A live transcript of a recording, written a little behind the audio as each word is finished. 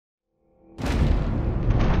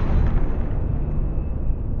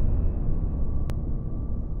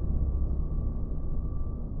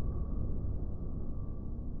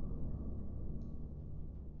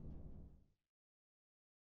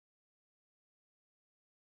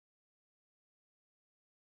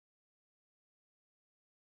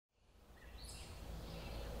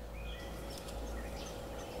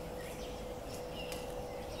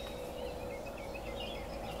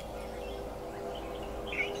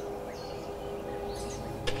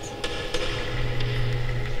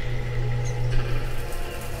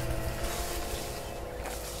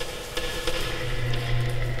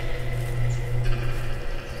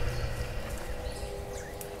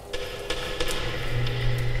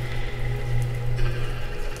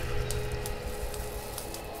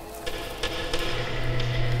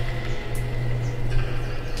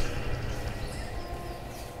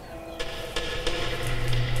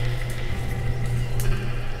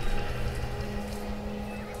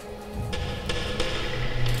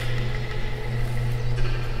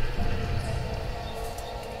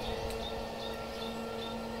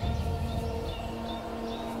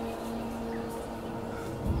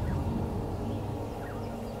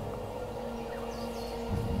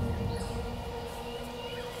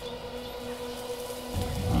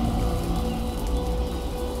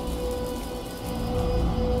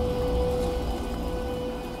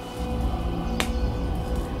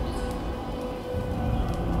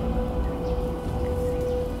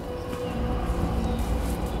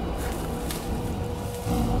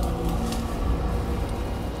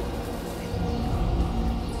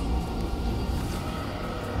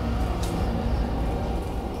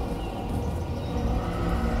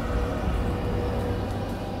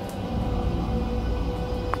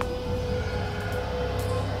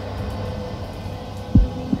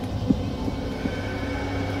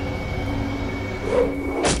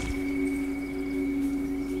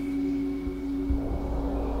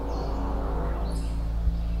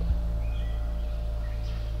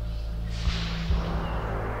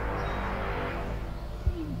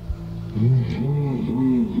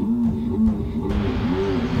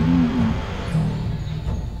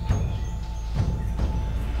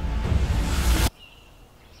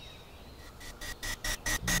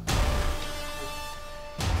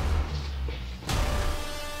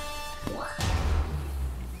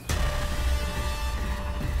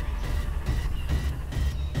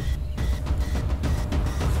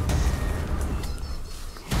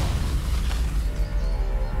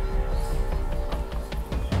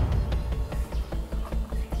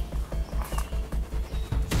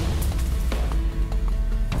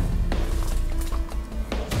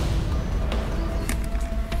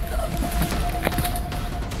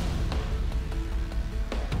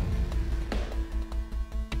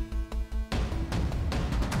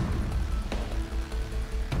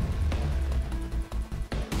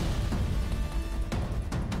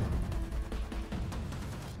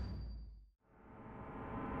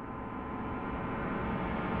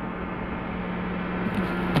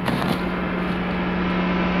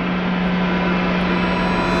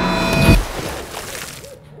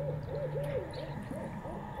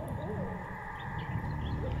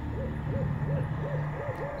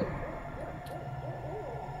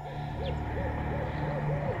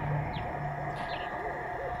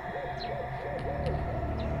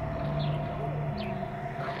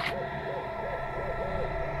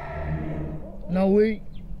No way.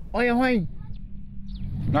 Oh, you're wine.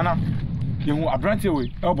 Nana, you want a branch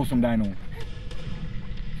away, elbow some dino.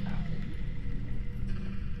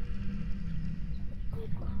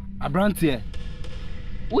 A branch here.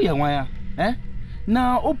 Oh, yeah, why? Eh?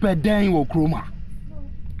 Now, open down your chroma.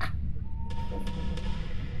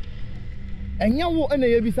 And you won't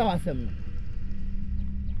any of them.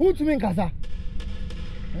 Who to me, Casa?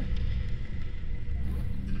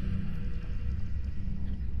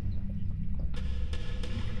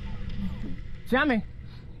 Jamie,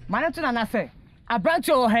 Manaton and I say, a branch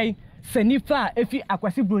or hay, Senifa, if you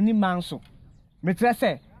aquasi bruni manso.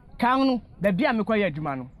 Mitresse, Kanu, the beer McQuire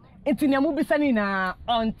Dumano. It's in a movie sanina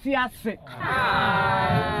on Tiase.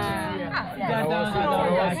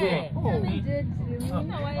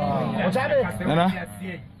 Nana,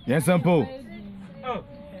 yes, Uncle.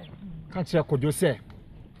 Can't you could you say?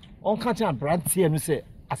 On can't you brand here and say,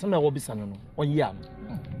 as I'm a hobby son on yam?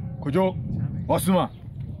 Could you? Osuma.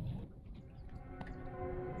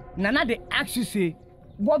 Nana, they actually say,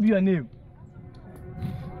 what be your name?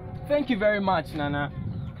 Thank you very much, Nana.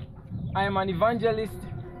 I am an evangelist,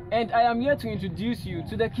 and I am here to introduce you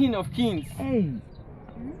to the King of Kings. Hey.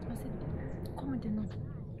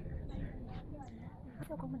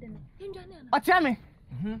 Otame,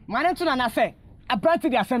 Manaton and I say, I brought to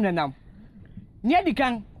the assembly now. Near the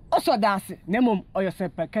can also dance, Nemum or your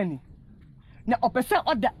separate canny. Now, opposite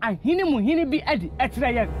order and Hinimu be Eddie at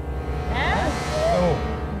Rayan.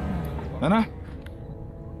 Oh. Nana?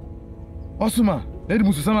 Osuma, Lady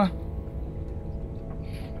Musama.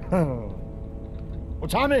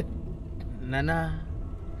 Otame, Nana,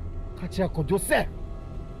 can't you could you say?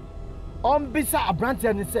 On Bisa a branch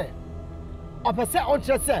and say, opposite on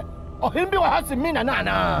Chester, or him be what has me,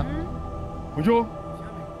 Nana. Could you?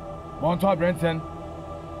 Want to Brenton?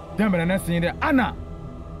 Them and Nancy in the Anna.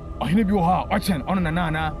 Or he be watching on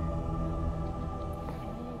Nana.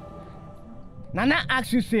 Nana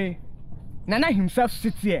actually say, Nana himself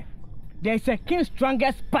sits here. There is a king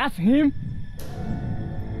strongest past him.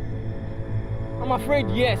 I'm afraid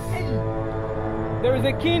yes. There is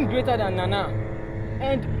a king greater than Nana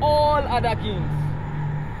and all other kings.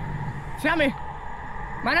 Sammy,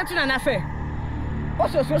 Manaton and I say,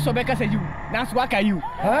 also so Becca say you, that's what are you?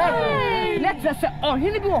 Hey. Let's just say, oh, he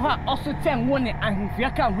will also 10 1 and if you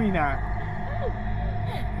can win.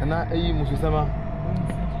 Nana, you Musama.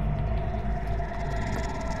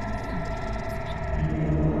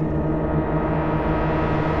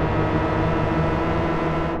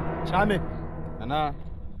 Chame, Nana,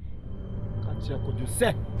 can't you could you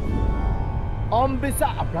say? On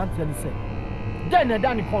Bisa a branch and say, then a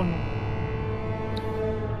Danny Con.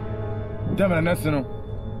 Them and National,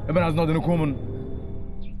 even as not in a common.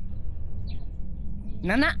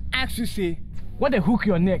 Nana actually say, what the hook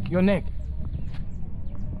your neck, your neck.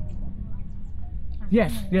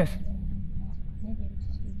 Yes, yes.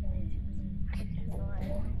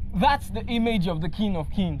 That's the image of the King of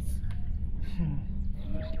Kings.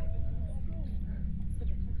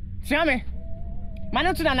 Sammy,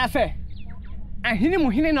 Manaton and I say, and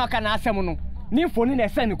Hinimu no can answer mono, near phoning a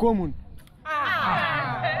send common.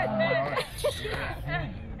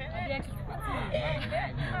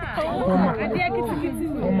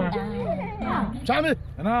 Chame,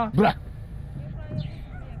 Nana, bra.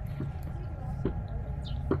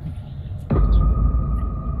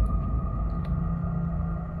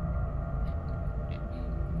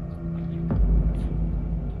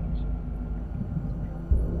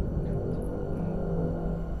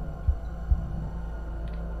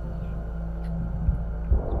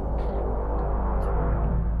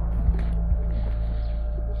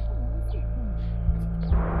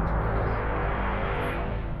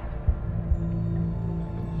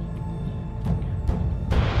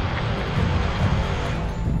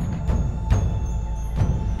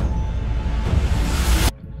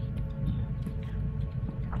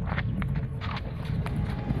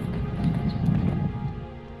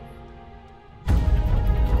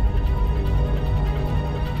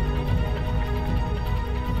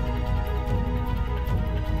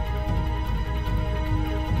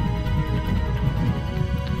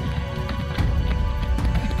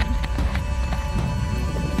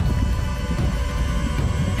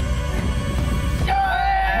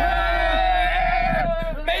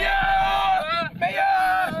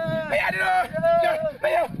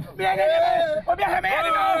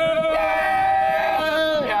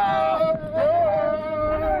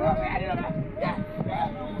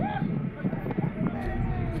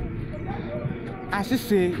 I should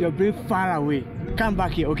say you're very far away. Come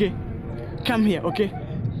back here, okay? Come here, okay?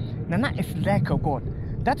 Nana is like a god.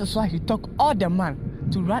 That is why he took all the man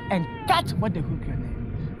to run and cut what the hook your name.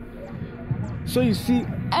 So you see,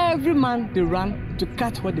 every man they run to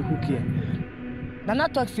catch what the hook here. Nana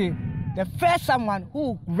talk say the first someone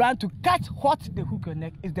who ran to catch what the hook your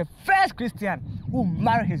neck is the first Christian who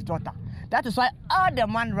married his daughter. That is why all the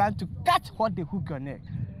men ran to catch what the hook your neck.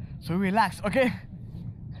 So relax, okay?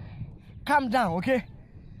 Calm down, okay?